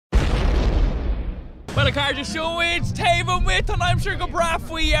Well, the car just show it's Taven with, and I'm sure go braf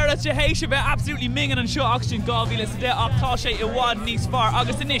we are at Jeheisha absolutely minging and show Oxegen Gavi listen to Octashe Iwad Nice Far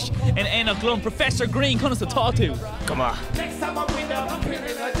August Nish and Agallamh Professor Green comes to talk to. Come on. Next time I'm with her, I'm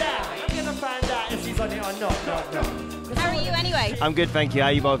pinning her down. I'm gonna find out if she's on it or not. How are you anyway? I'm good, thank you. How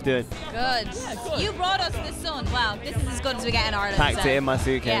you both doing? Good. Yeah, good. You brought us the sun. Well, this is as good as we get in Ireland. Packed it in my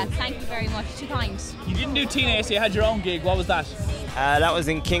suitcase. Yeah, thank you very much. Too kind. You didn't do Tina, so you had your own gig. What was that? That was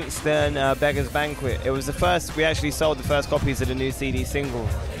in Kingston, Beggar's Banquet. It was the first, we actually sold the first copies of the new CD single.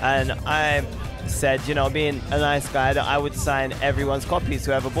 And I said, you know, being a nice guy, that I would sign everyone's copies,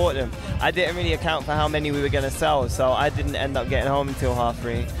 whoever bought them. I didn't really account for how many we were going to sell, so I didn't end up getting home until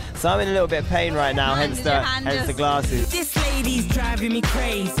 3:30. So I'm in a little bit of pain right now, hence the glasses. This lady's driving me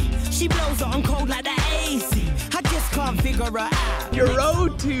crazy. She blows it on cold like the AC. I just can't figure her out. Your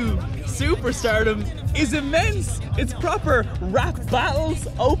road to superstardom is immense. It's proper rap battles,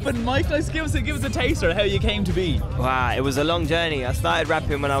 open mic. Give us a taster of how you came to be. Wow, it was a long journey. I started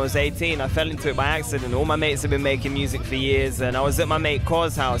rapping when I was 18. I fell into it by accident. All my mates have been making music for years, and I was at my mate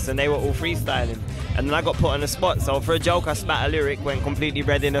Cor's house and they were all freestyling. And then I got put on the spot, so for a joke I spat a lyric, went completely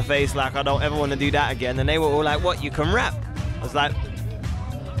red in the face like I don't ever want to do that again. And they were all like, what, you can rap? I was like,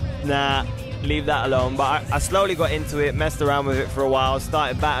 nah, leave that alone. But I slowly got into it, messed around with it for a while,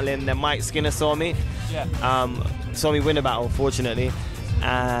 started battling. Then Mike Skinner saw me, saw me win a battle, fortunately.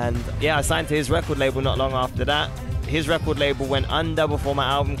 And yeah, I signed to his record label not long after that. His record label went under before my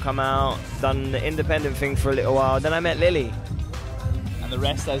album come out, done the independent thing for a little while. Then I met Lily. And the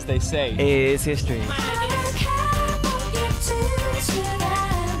rest, as they say, is history.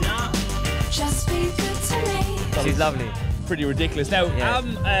 She's lovely. Pretty ridiculous. Now,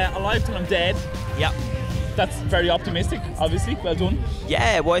 Alive Till I'm Dead. Yeah. That's very optimistic, obviously. Well done.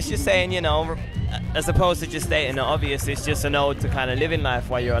 Yeah, well, it's just saying, you know, as opposed to just stating the obvious, it's just an ode to kind of living life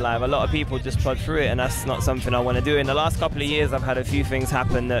while you're alive. A lot of people just plod through it, and that's not something I want to do. In the last couple of years, I've had a few things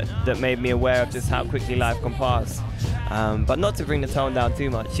happen that made me aware of just how quickly life can pass. But not to bring the tone down too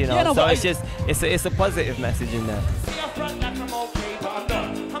much, you know. Yeah, no, so it's just, it's a positive message in there.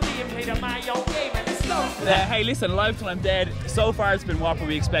 Hey, listen, Alive Till I'm Dead. So far it's been whopper.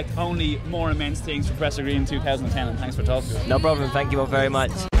 We expect only more immense things for Professor Green in 2010, and thanks for talking to us. No problem, thank you all very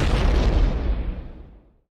much.